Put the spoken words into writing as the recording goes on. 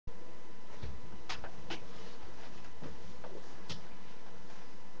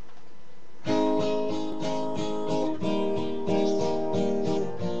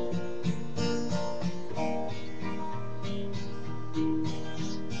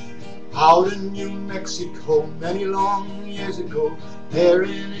Out in New Mexico, many long years ago, there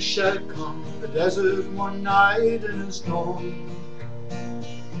in a shack on the desert one night in a storm,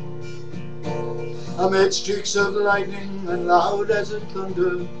 amid streaks of lightning and loud desert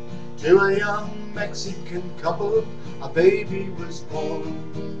thunder, to a young Mexican couple a baby was born.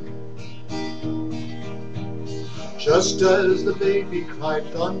 Just as the baby cried,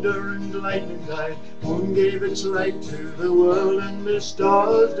 thunder and lightning died, moon gave its light to the world and the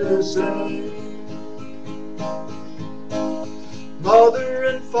stars did the same. Mother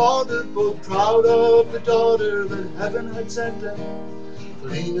and father both proud of the daughter that heaven had sent them.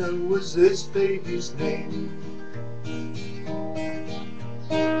 Feleena was this baby's name.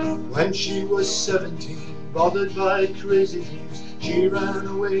 When she was 17, bothered by crazy dreams, she ran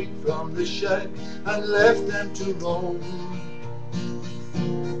away from the shack and left them to roam.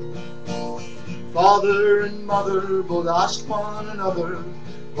 Father and mother both asked one another,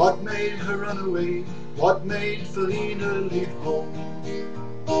 what made her run away? What made Feleena leave home?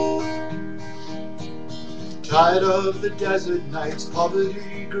 Tired of the desert nights,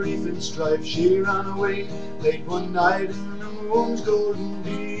 poverty, grief and strife, she ran away late one night in the moon's golden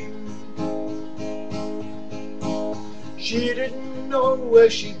beam. She didn't know where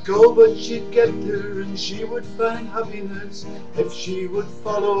she'd go, but she'd get there, and she would find happiness if she would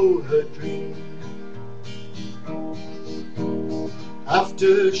follow her dream.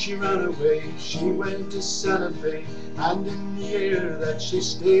 After she ran away, she went to Santa Fe, and in the air that she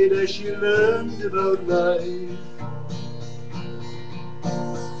stayed as she learned about life.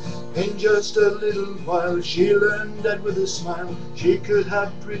 In just a little while she learned that with a smile she could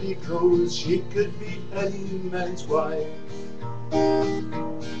have pretty clothes, she could be any man's wife.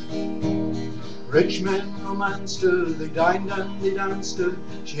 Rich men romanced her, they dined and they danced her,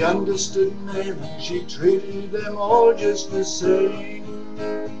 she understood men and she treated them all just the same.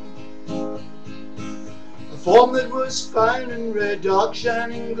 A form that was fine and rare, dark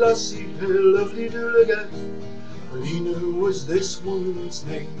shining glossy hair, lovely to look at, Feleena was this woman's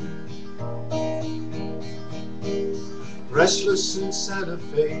name. Restless in Santa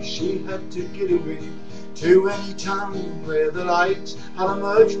Fe, she had to get away to any town where the lights had a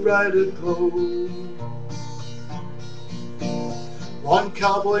much brighter glow. One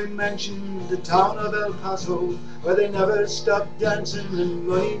cowboy mentioned the town of Elpaso, where they never stopped dancing and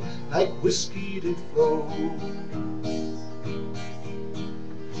money like whiskey did flow.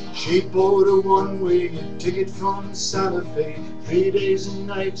 She bought a one-way ticket from Santa Fe, 3 days and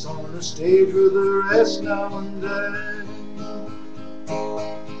nights on a stage with a rest now and then.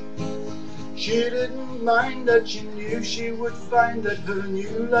 She didn't mind that she knew she would find that her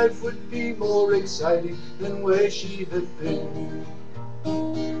new life would be more exciting than where she had been.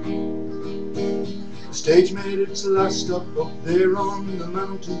 The stage made its last stop up there on the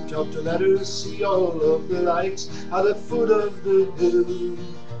mountain top to let her see all of the lights at the foot of the hill.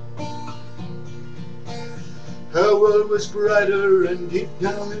 Her world was brighter, and deep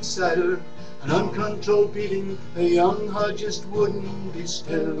down inside her, an uncontrolled beating, a young heart just wouldn't be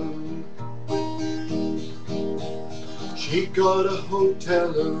still. She got a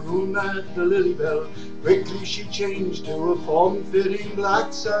hotel, a room at the Lily Bell. Quickly she changed to a form-fitting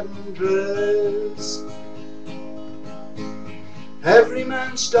black satin dress. Every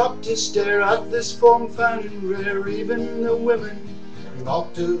man stopped to stare at this form fine and rare, even the women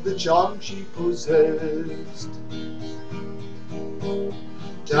mocked of the charm she possessed.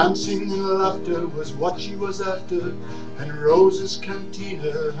 Dancing and laughter was what she was after, and Rose's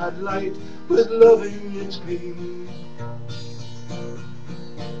cantina had light with love in its gleam.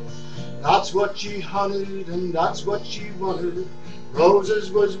 That's what she hunted and that's what she wanted.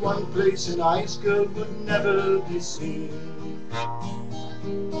 Rose's was one place an ice girl would never be seen.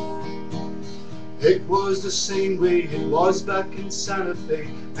 It was the same way it was back in Santa Fe.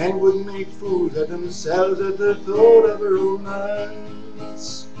 Men would make fools of themselves at the thought of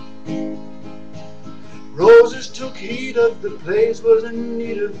romance. Roses took heed of the place, was in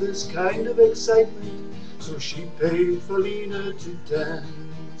need of this kind of excitement, so she paid Feleena to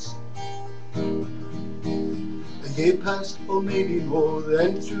dance. A year passed, or maybe more,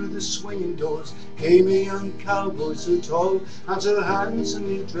 then through the swinging doors came a young cowboy so tall and so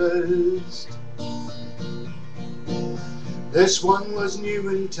handsomely dressed. This one was new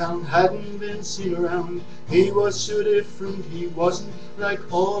in town, hadn't been seen around. He was so different, he wasn't like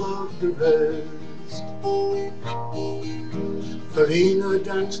all of the rest. Feleena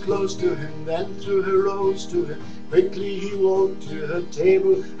danced close to him, then threw her rose to him. Quickly he walked to her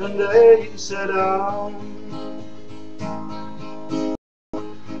table, and there he sat down.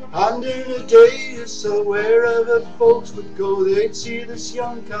 And And in a day or so, wherever folks would go, they'd see this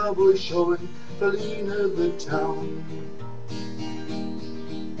young cowboy showing Feleena the town.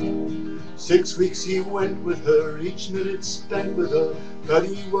 6 weeks he went with her, each minute spent with her, but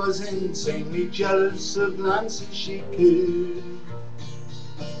he was insanely jealous of glances she kissed.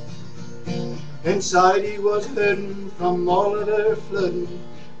 Inside he was hurting from all of her flirting.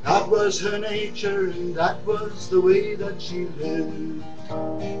 That was her nature and that was the way that she lived.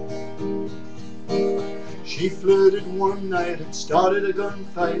 She flirted one night, it started a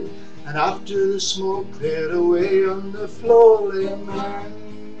gunfight, and after the smoke cleared away, on the floor lay a man.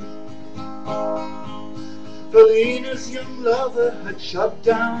 Feleena's young lover had shot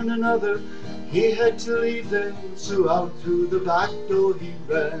down another. He had to leave them, so out through the back door he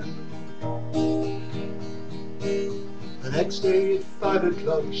ran. The next day at 5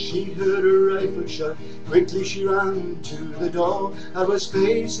 o'clock she heard a rifle shot. Quickly she ran to the door that was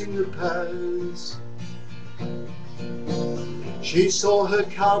facing the pass. She saw her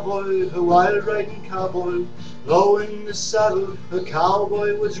cowboy, her wild riding cowboy, low in the saddle. Her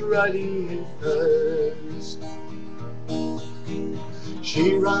cowboy was riding in first.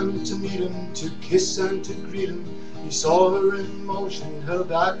 She ran to meet him, to kiss and to greet him. He saw her in motion, held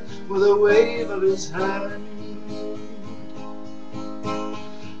back with a wave of his hand.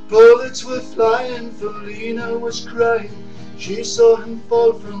 Bullets were flying, Feleena was crying. She saw him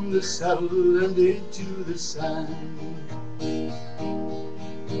fall from the saddle and into the sand.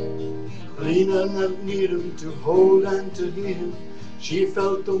 Feleena knelt near him to hold and to hear him. She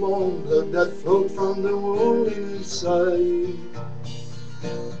felt the warm blood that flowed from the wound in his side.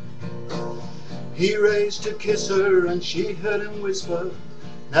 He raised to kiss her and she heard him whisper,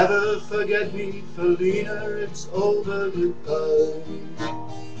 "Never forget me, Feleena, it's over, goodbye."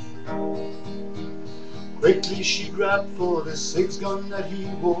 Quickly she grabbed for the 6-gun that he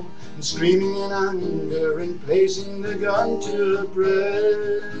wore, and screaming in anger and placing the gun to her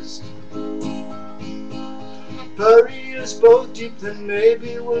breast. Bury us both deep, then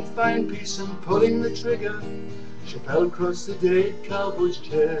maybe we'll find peace. And pulling the trigger, she fell across the dead cowboy's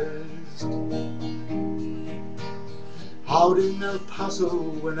chest. Out in Elpaso,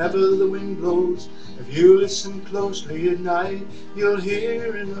 whenever the wind blows, if you listen closely at night, you'll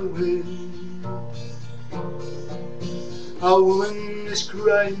hear in the wind a woman is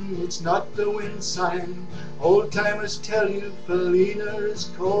crying. It's not the wind sighing. Old timers tell you Feleena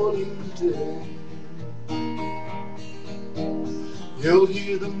is calling to him. You'll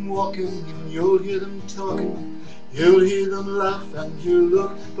hear them walking and you'll hear them talking. You'll hear them laugh and you'll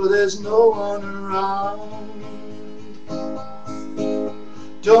look, but there's no one around.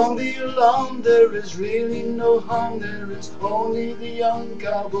 Don't be alarmed, there is really no harm there. It's only the young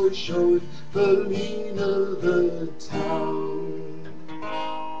cowboy showing Feleena